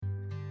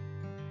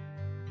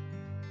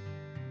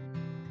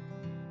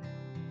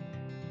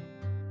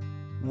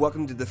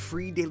Welcome to the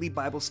Free Daily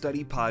Bible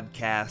Study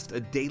Podcast, a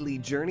daily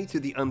journey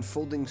through the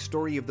unfolding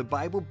story of the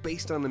Bible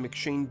based on the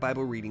M'Cheyne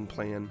Bible Reading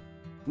Plan.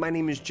 My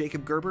name is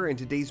Jacob Gerber, and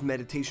today's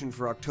meditation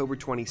for October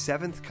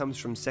 27th comes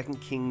from 2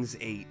 Kings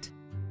 8.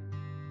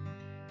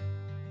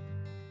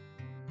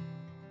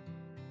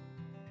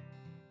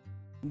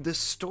 The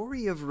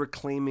story of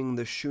reclaiming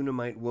the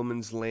Shunammite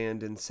woman's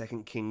land in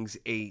 2 Kings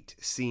 8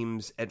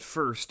 seems, at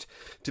first,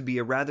 to be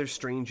a rather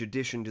strange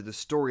addition to the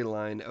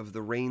storyline of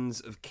the reigns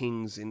of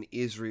kings in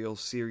Israel,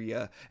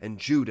 Syria, and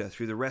Judah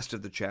through the rest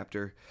of the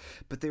chapter,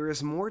 but there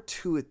is more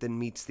to it than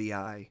meets the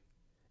eye.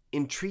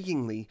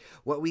 Intriguingly,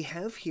 what we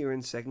have here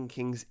in 2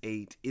 Kings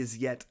 8 is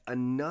yet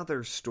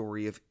another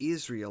story of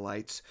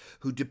Israelites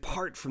who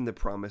depart from the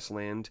Promised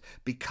Land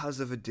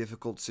because of a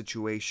difficult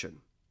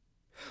situation.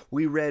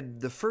 We read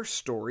the first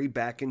story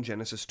back in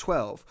Genesis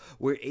 12,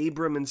 where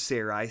Abram and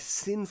Sarai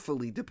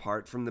sinfully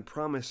depart from the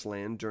Promised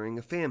Land during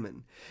a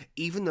famine,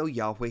 even though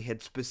Yahweh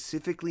had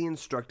specifically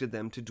instructed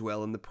them to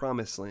dwell in the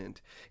Promised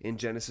Land, in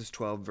Genesis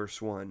 12, verse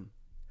 1.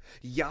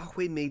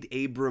 Yahweh made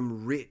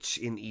Abram rich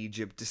in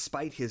Egypt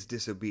despite his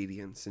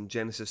disobedience, in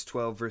Genesis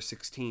 12, verse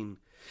 16,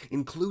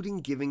 including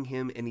giving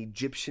him an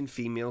Egyptian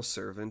female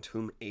servant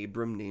whom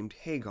Abram named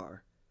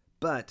Hagar.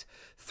 But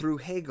through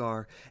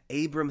Hagar,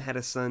 Abram had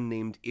a son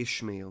named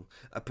Ishmael,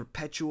 a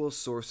perpetual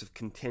source of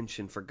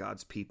contention for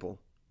God's people.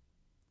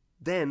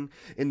 Then,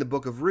 in the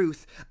book of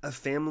Ruth, a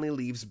family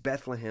leaves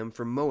Bethlehem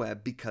for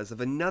Moab because of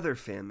another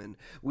famine,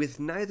 with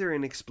neither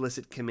an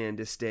explicit command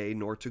to stay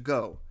nor to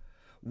go.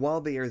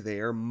 While they are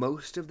there,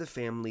 most of the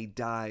family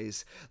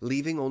dies,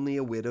 leaving only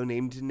a widow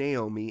named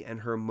Naomi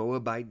and her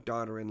Moabite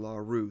daughter-in-law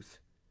Ruth.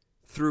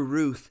 Through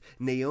Ruth,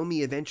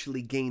 Naomi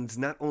eventually gains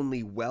not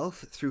only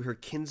wealth through her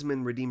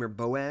kinsman redeemer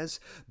Boaz,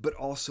 but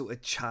also a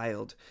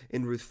child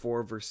in Ruth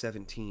 4, verse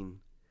 17.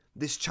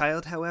 This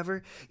child,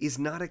 however, is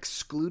not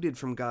excluded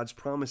from God's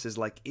promises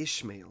like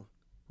Ishmael.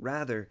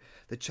 Rather,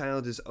 the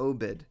child is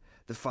Obed,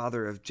 the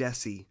father of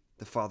Jesse,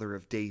 the father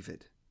of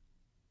David.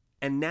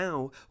 And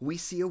now we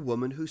see a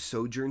woman who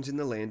sojourns in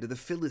the land of the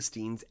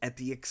Philistines at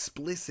the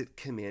explicit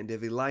command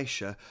of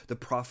Elisha, the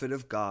prophet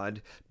of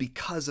God,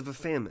 because of a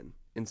famine,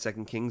 in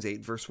 2 Kings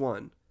 8, verse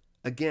 1.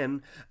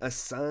 Again, a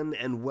son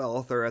and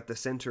wealth are at the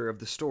center of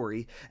the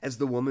story, as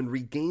the woman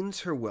regains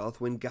her wealth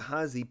when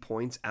Gehazi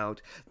points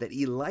out that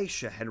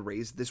Elisha had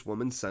raised this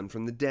woman's son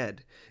from the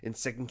dead, in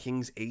 2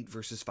 Kings 8,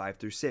 verses 5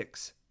 through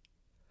 6.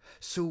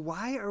 So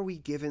why are we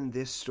given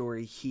this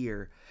story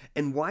here,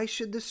 and why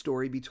should the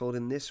story be told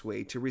in this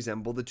way to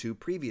resemble the two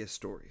previous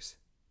stories?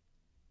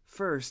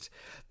 First,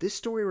 this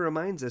story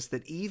reminds us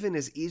that even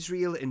as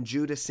Israel and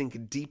Judah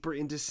sink deeper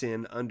into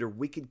sin under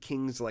wicked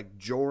kings like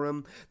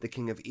Joram, the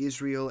king of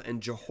Israel,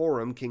 and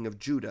Jehoram, king of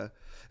Judah,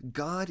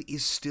 God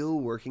is still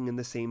working in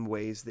the same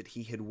ways that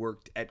he had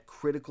worked at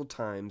critical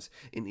times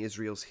in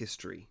Israel's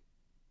history.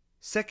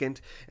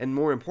 Second, and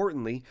more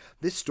importantly,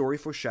 this story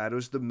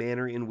foreshadows the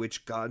manner in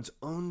which God's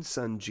own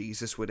son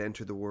Jesus would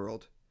enter the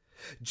world.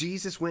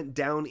 Jesus went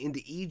down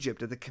into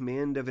Egypt at the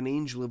command of an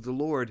angel of the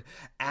Lord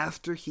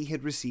after he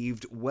had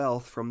received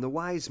wealth from the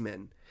wise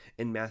men,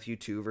 in Matthew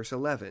 2, verse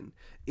 11,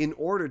 in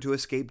order to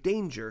escape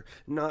danger,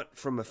 not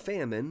from a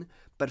famine,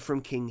 but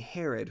from King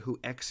Herod, who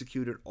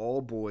executed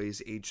all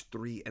boys aged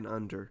 3 and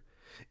under,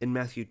 in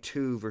Matthew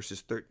 2, verses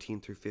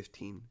 13 through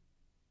 15.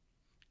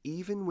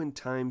 Even when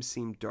times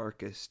seem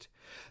darkest,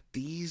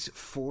 these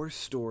four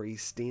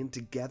stories stand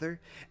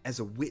together as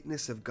a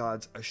witness of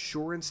God's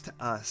assurance to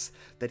us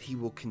that he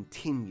will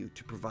continue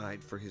to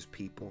provide for his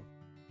people.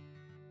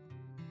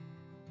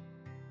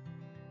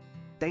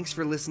 Thanks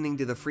for listening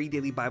to the Free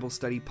Daily Bible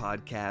Study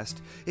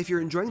Podcast. If you're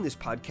enjoying this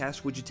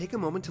podcast, would you take a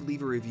moment to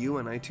leave a review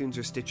on iTunes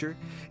or Stitcher?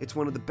 It's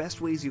one of the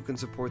best ways you can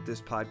support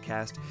this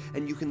podcast,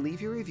 and you can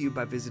leave your review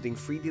by visiting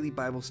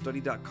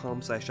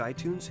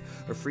freedailybiblestudy.com/iTunes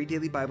or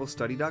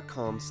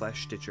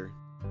freedailybiblestudy.com/Stitcher.